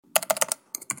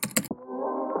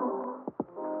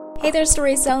Hey there,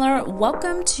 storyteller.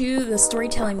 Welcome to the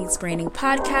Storytelling Meets Branding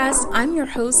podcast. I'm your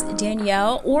host,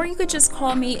 Danielle, or you could just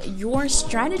call me your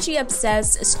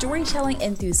strategy-obsessed,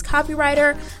 storytelling-enthused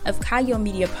copywriter of Kayo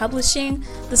Media Publishing.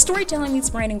 The Storytelling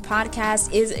Meets Branding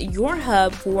podcast is your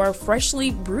hub for freshly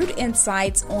brewed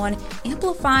insights on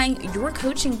amplifying your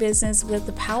coaching business with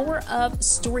the power of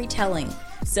storytelling.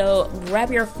 So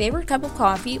grab your favorite cup of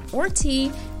coffee or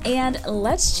tea and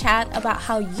let's chat about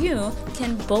how you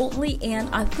can boldly and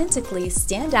authentically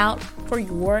stand out for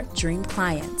your dream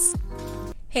clients.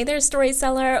 Hey there,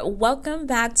 storyteller. Welcome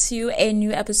back to a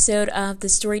new episode of the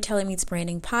Storytelling Meets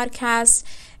Branding podcast.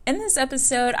 In this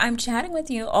episode, I'm chatting with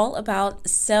you all about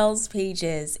sales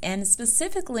pages and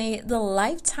specifically the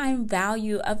lifetime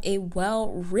value of a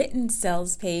well-written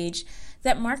sales page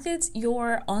that markets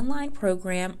your online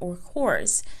program or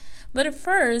course. But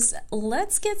first,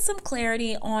 let's get some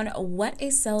clarity on what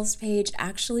a sales page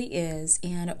actually is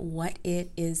and what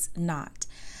it is not.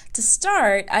 To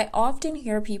start, I often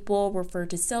hear people refer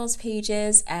to sales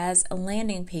pages as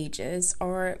landing pages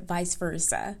or vice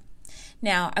versa.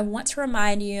 Now, I want to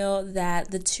remind you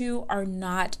that the two are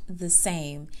not the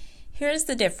same. Here's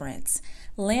the difference.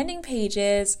 Landing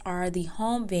pages are the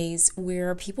home base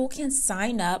where people can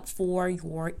sign up for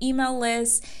your email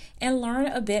list and learn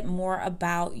a bit more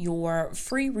about your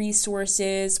free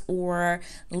resources or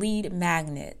lead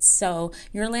magnets. So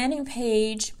your landing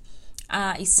page,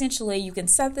 essentially, you can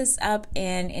set this up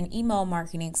in an email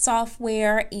marketing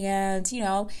software and,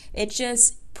 it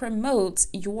just promotes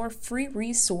your free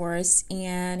resource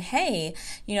and hey,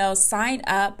 sign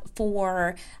up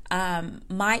for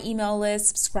my email list,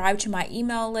 subscribe to my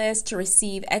email list to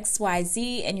receive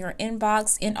XYZ in your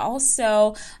inbox. And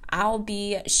also I'll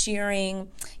be sharing,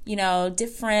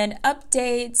 different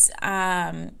updates,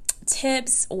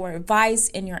 tips or advice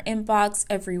in your inbox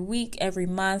every week, every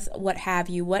month, what have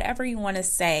you, whatever you want to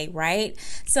say, right?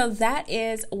 So that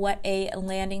is what a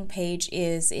landing page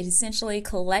is. It essentially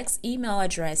collects email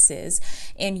addresses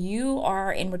and you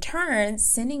are in return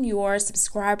sending your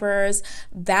subscribers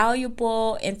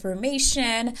valuable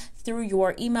information through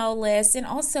your email list and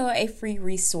also a free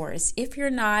resource. If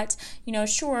you're not,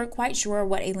 quite sure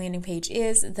what a landing page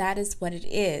is, that is what it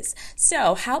is.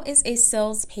 So how is a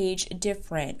sales page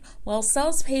different? Well,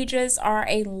 sales pages are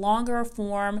a longer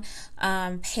form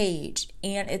page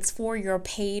and it's for your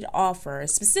paid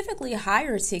offers, specifically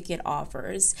higher ticket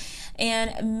offers.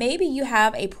 And maybe you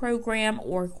have a program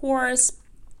or course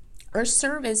or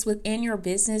service within your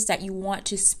business that you want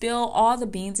to spill all the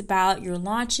beans about. You're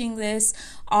launching this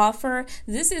offer.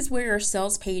 This is where your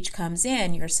sales page comes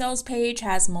in. Your sales page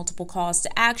has multiple calls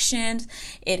to action.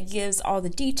 It gives all the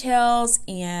details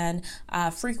and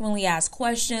frequently asked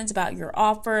questions about your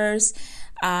offers.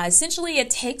 Essentially, it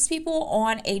takes people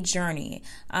on a journey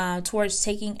towards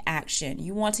taking action.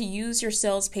 You want to use your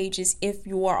sales pages if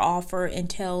your offer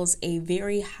entails a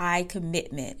very high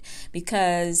commitment,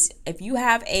 because if you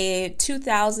have a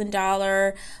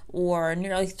 $2,000 or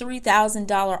nearly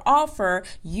 $3,000 offer,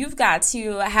 you've got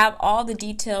to have all the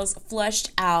details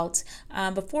fleshed out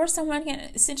before someone can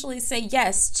essentially say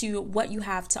yes to what you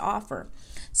have to offer.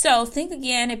 So think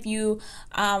again if you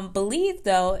believe,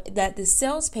 though, that the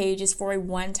sales page is for a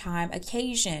one-time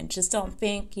occasion. Just don't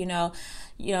think,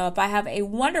 if I have a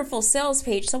wonderful sales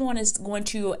page, someone is going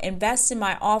to invest in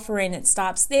my offer and it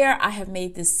stops there. I have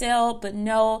made this sale, but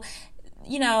no,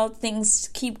 things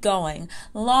keep going.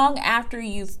 Long after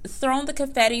you've thrown the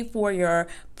confetti for your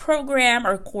program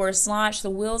or course launch, the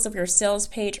wheels of your sales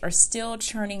page are still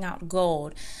churning out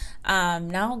gold.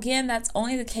 Now, again, that's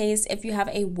only the case if you have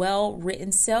a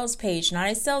well-written sales page, not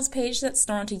a sales page that's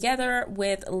thrown together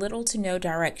with little to no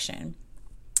direction.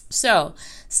 So,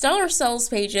 stellar sales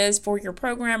pages for your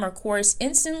program or course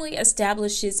instantly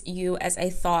establishes you as a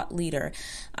thought leader.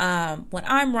 When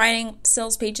I'm writing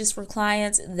sales pages for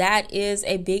clients, that is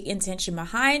a big intention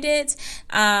behind it.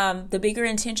 The bigger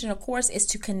intention, of course, is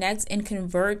to connect and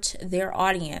convert their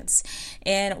audience.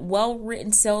 And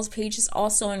well-written sales pages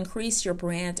also increase your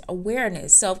brand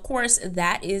awareness. So, of course,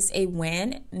 that is a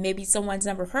win. Maybe someone's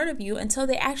never heard of you until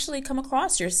they actually come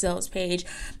across your sales page,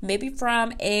 maybe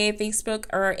from a Facebook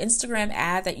or Instagram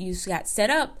ad that you got set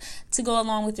up to go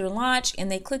along with your launch,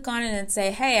 and they click on it and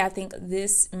say, hey, I think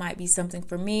this might be something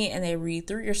for me, and they read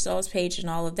through your sales page and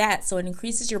all of that. So it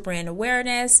increases your brand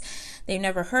awareness. They've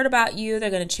never heard about you.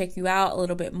 They're going to check you out a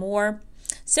little bit more.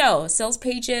 So sales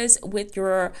pages with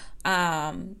your,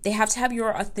 they have to have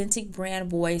your authentic brand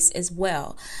voice as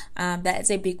well. That is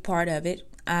a big part of it.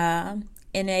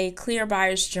 In a clear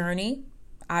buyer's journey,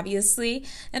 obviously,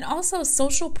 and also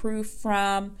social proof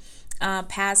from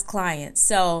past clients.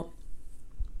 So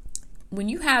when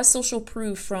you have social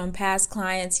proof from past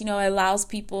clients, it allows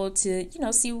people to,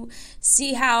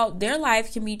 see how their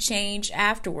life can be changed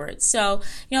afterwards. So,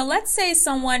 let's say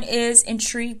someone is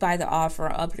intrigued by the offer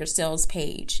of your sales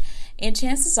page, and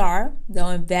chances are they'll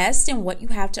invest in what you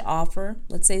have to offer.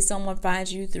 Let's say someone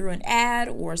finds you through an ad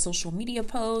or a social media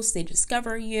post, they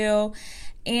discover you,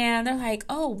 and they're like,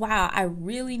 oh, wow, I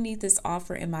really need this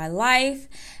offer in my life.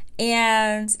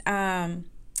 And,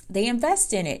 they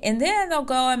invest in it, and then they'll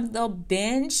go and they'll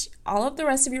binge all of the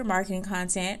rest of your marketing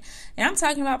content. And I'm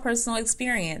talking about personal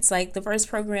experience. Like the first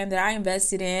program that I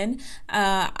invested in,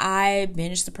 I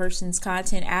binged the person's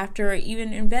content after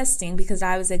even investing because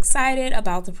I was excited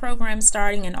about the program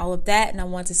starting and all of that, and I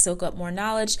wanted to soak up more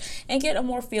knowledge and get a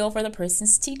more feel for the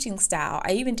person's teaching style.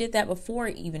 I even did that before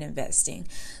even investing.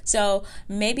 So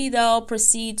maybe they'll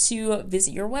proceed to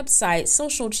visit your website,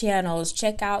 social channels,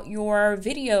 check out your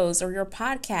videos or your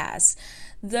podcast.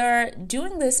 They're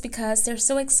doing this because they're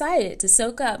so excited to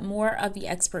soak up more of the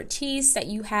expertise that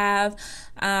you have,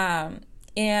 and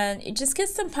it just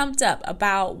gets them pumped up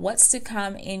about what's to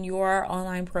come in your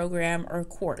online program or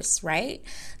course, right?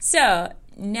 So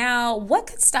now, what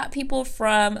could stop people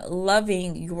from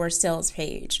loving your sales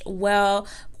page? Well,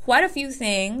 quite a few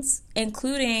things,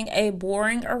 including a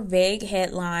boring or vague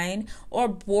headline or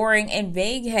boring and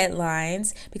vague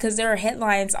headlines, because there are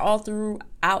headlines all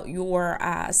throughout your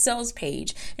sales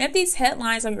page. And if these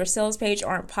headlines on your sales page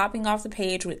aren't popping off the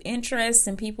page with interest,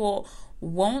 then people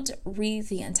won't read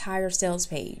the entire sales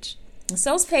page. The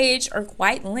sales page are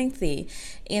quite lengthy,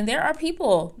 and there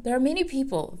are many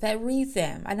people that read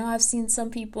them. I know I've seen some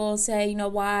people say,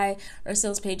 why our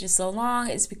sales page is so long?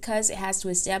 It's because it has to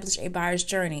establish a buyer's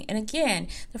journey. And again,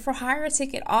 they're for higher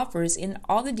ticket offers, and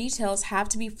all the details have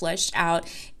to be fleshed out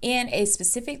in a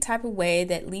specific type of way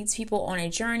that leads people on a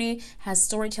journey, has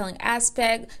storytelling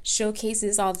aspect,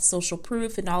 showcases all the social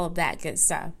proof and all of that good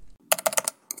stuff.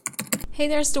 Hey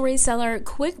there, story seller.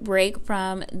 Quick break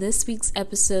from this week's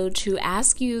episode to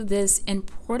ask you this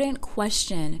important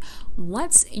question.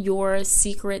 What's your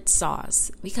secret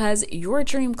sauce? Because your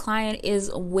dream client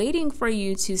is waiting for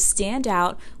you to stand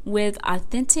out with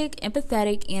authentic,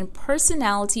 empathetic, and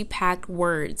personality-packed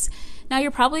words. Now,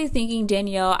 you're probably thinking,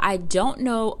 Danielle, I don't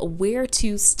know where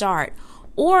to start.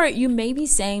 Or you may be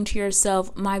saying to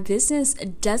yourself, my business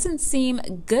doesn't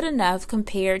seem good enough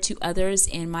compared to others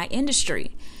in my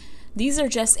industry. These are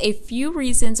just a few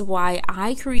reasons why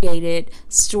I created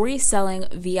Story Selling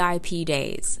VIP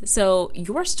Days. So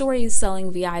your Story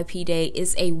Selling VIP Day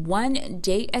is a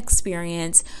one-day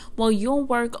experience where you'll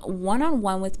work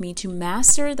one-on-one with me to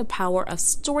master the power of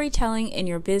storytelling in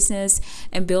your business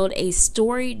and build a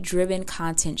story-driven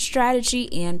content strategy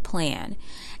and plan.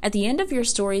 At the end of your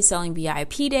Story Selling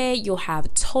VIP Day, you'll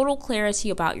have total clarity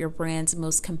about your brand's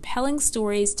most compelling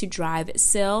stories to drive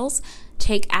sales.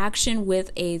 Take action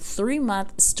with a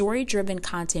 3-month story-driven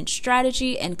content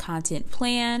strategy and content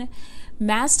plan.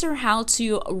 Master how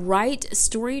to write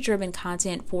story-driven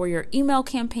content for your email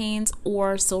campaigns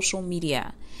or social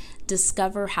media.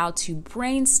 Discover how to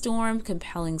brainstorm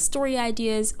compelling story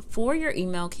ideas for your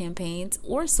email campaigns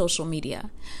or social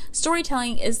media.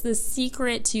 Storytelling is the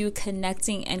secret to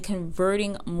connecting and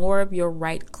converting more of your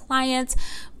right clients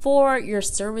for your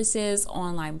services,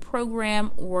 online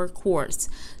program, or course.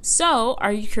 So,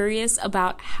 are you curious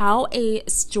about how a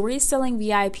Story Selling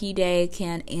VIP Day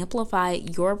can amplify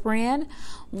your brand?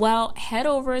 Well, head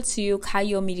over to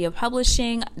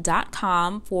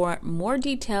KayoMediaPublishing.com for more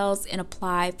details and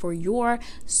apply for your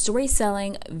Story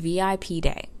Selling VIP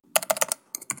Day.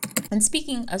 And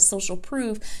speaking of social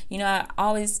proof, I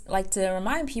always like to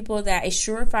remind people that a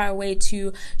surefire way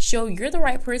to show you're the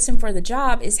right person for the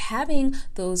job is having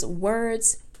those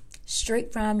words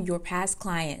straight from your past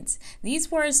clients.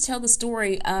 These words tell the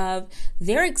story of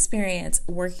their experience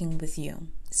working with you.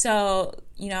 So,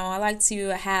 I like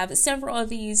to have several of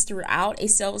these throughout a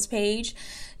sales page.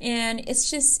 And it's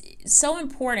just so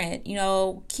important,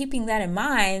 keeping that in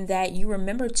mind, that you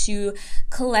remember to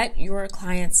collect your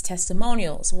clients'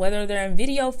 testimonials, whether they're in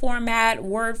video format,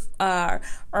 word,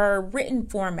 or written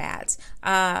format.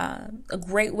 A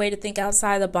great way to think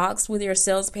outside the box with your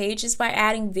sales page is by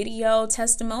adding video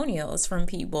testimonials from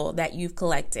people that you've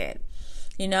collected.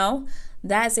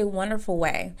 That is a wonderful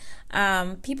way.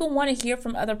 People want to hear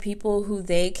from other people who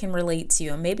they can relate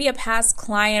to. Maybe a past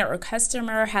client or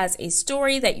customer has a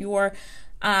story that your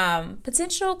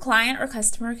potential client or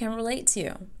customer can relate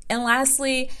to. And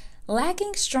lastly,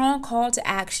 lacking strong call to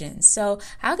action. So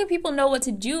how can people know what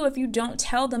to do if you don't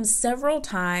tell them several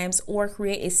times or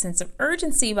create a sense of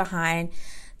urgency behind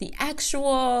the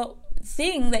actual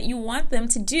thing that you want them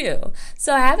to do.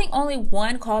 So having only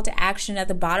one call to action at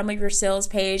the bottom of your sales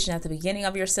page and at the beginning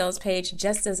of your sales page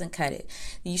just doesn't cut it.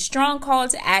 These strong call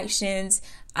to actions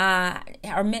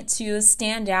are meant to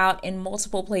stand out in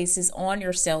multiple places on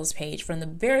your sales page, from the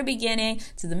very beginning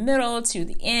to the middle to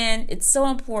the end. It's so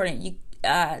important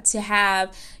to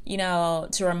have,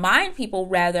 to remind people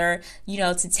rather,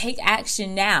 to take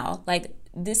action now. Like,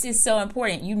 this is so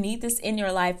important. You need this in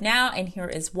your life now, and here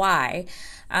is why.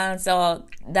 So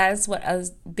that is what a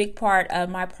big part of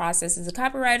my process as a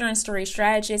copywriter and story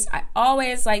strategist. I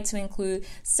always like to include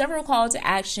several call to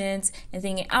actions and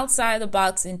thinking outside the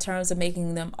box in terms of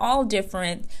making them all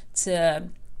different to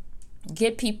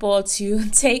get people to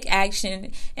take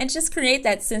action and just create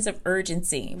that sense of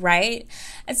urgency, right?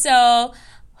 And so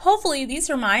hopefully these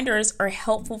reminders are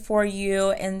helpful for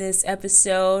you in this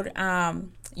episode.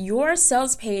 Your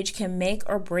sales page can make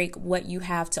or break what you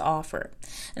have to offer.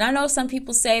 And I know some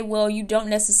people say, well, you don't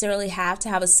necessarily have to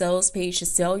have a sales page to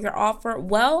sell your offer.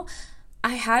 Well,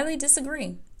 I highly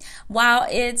disagree. While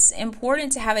it's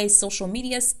important to have a social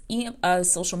media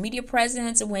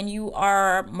presence when you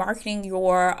are marketing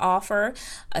your offer,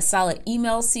 a solid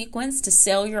email sequence to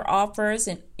sell your offers,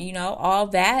 and all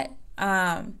that,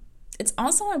 it's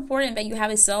also important that you have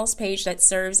a sales page that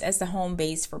serves as the home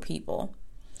base for people.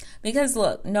 Because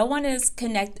look,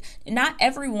 not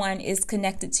everyone is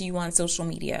connected to you on social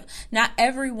media. Not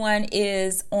everyone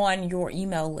is on your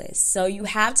email list. So you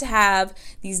have to have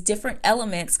these different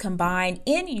elements combined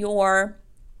in your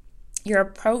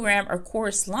program or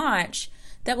course launch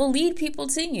that will lead people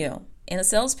to you. And a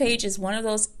sales page is one of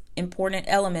those important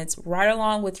elements, right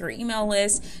along with your email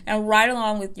list and right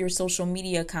along with your social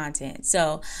media content.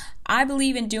 So I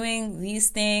believe in doing these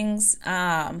things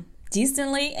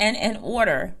decently and in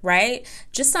order, right?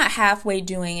 Just not halfway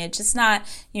doing it. Just not,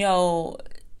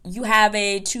 you have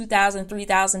a $2,000,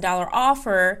 $3,000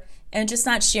 offer and just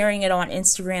not sharing it on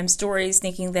Instagram stories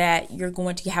thinking that you're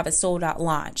going to have a sold out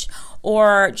launch,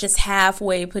 or just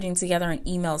halfway putting together an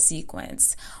email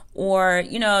sequence, or,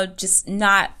 just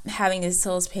not having a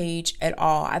sales page at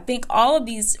all. I think all of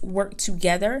these work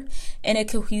together in a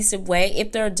cohesive way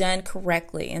if they're done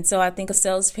correctly. And so I think a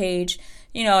sales page,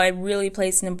 it really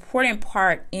plays an important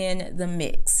part in the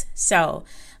mix. So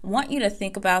I want you to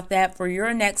think about that for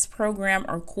your next program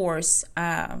or course,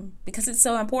 because it's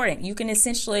so important. You can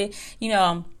essentially,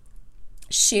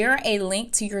 share a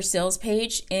link to your sales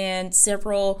page in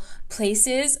several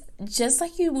places, just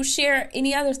like you will share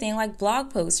any other thing like blog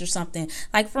posts or something.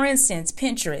 Like, for instance,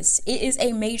 Pinterest. It is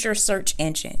a major search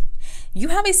engine. You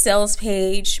have a sales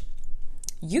page.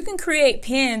 You can create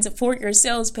pins for your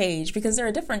sales page because there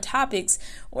are different topics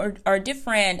or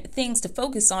different things to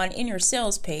focus on in your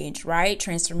sales page, right?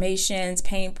 Transformations,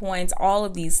 pain points, all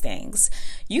of these things.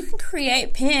 You can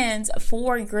create pins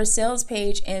for your sales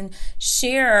page and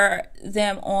share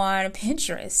them on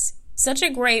Pinterest. Such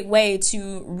a great way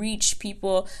to reach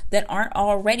people that aren't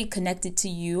already connected to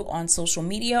you on social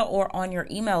media or on your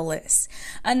email list.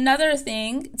 Another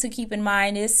thing to keep in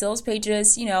mind is sales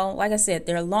pages, like I said,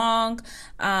 they're long.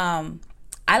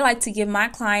 I like to give my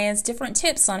clients different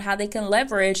tips on how they can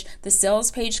leverage the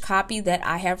sales page copy that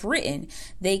I have written.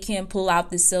 They can pull out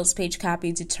the sales page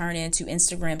copy to turn into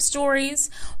Instagram stories,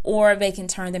 or they can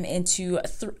turn them into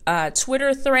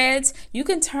Twitter threads. You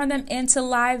can turn them into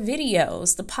live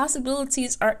videos. The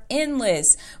possibilities are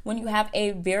endless when you have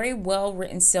a very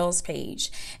well-written sales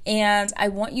page. And I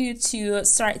want you to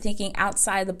start thinking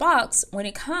outside the box when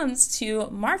it comes to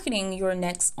marketing your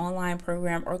next online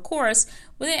program or course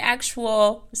with an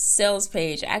actual sales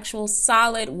page, actual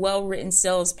solid, well-written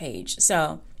sales page.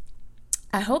 So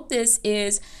I hope this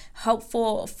is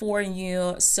helpful for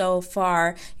you so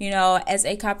far. As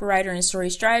a copywriter and story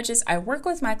strategist, I work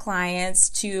with my clients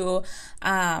to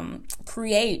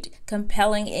create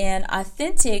compelling and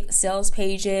authentic sales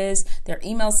pages, their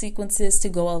email sequences to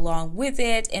go along with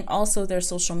it, and also their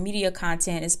social media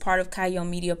content as part of Kayo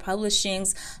Media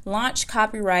Publishing's Launch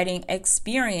Copywriting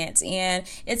Experience. And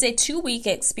it's a 2-week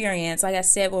experience, like I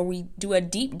said, where we do a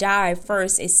deep dive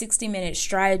first, a 60-minute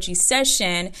strategy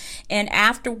session, and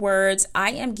afterwards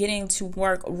I am getting to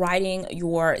work writing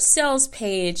your sales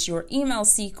page, your email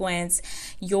sequence,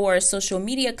 your social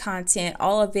media content,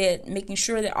 all of it, making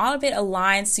sure that all of it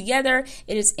aligns together.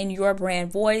 It is in your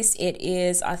brand voice. It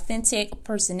is authentic,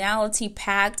 personality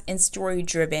packed, and story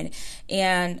driven.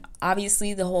 And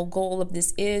obviously the whole goal of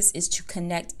this is to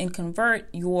connect and convert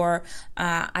your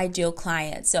ideal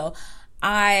client. So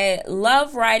I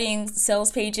love writing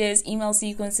sales pages, email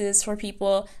sequences for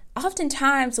people.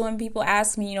 Oftentimes when people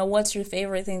ask me, what's your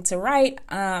favorite thing to write?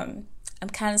 I'm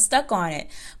kind of stuck on it.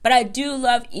 But I do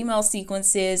love email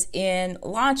sequences in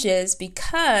launches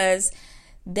because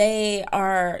they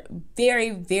are very,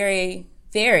 very,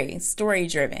 very story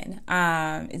driven.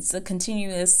 It's a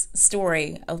continuous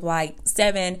story of like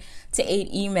 7 to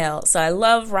 8 emails. So I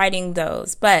love writing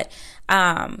those. But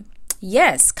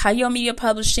yes, Kayo Media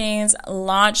Publishing's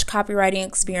launch copywriting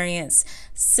experience,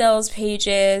 sales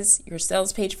pages, your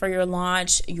sales page for your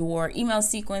launch, your email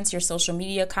sequence, your social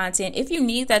media content. If you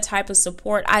need that type of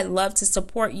support, I love to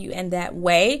support you in that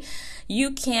way.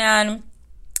 You can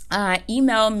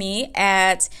email me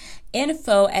at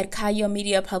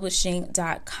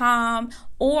info@kayomediapublishing.com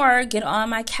or get on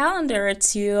my calendar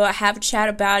to have a chat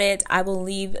about it. I will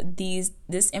leave this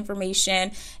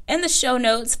information in the show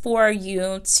notes for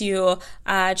you to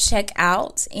check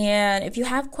out. And if you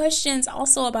have questions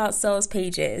also about sales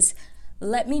pages,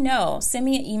 let me know. Send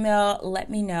me an email, let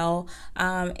me know,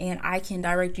 and I can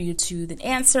direct you to the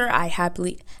answer. I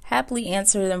happily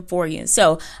answer them for you.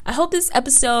 So I hope this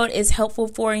episode is helpful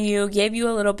for you, gave you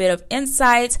a little bit of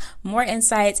insights, more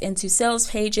insights into sales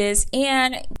pages,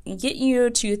 and get you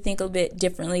to think a bit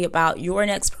differently about your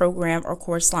next program or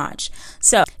course launch.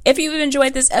 So if you've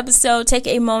enjoyed this episode, take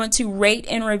a moment to rate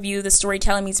and review the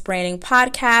Storytelling Meets Branding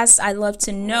podcast. I'd love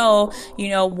to know,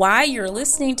 why you're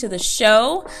listening to the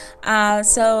show.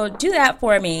 So do that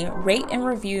for me. Rate and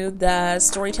review the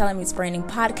Storytelling Meets Branding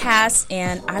podcast,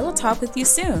 and I will talk with you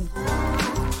soon.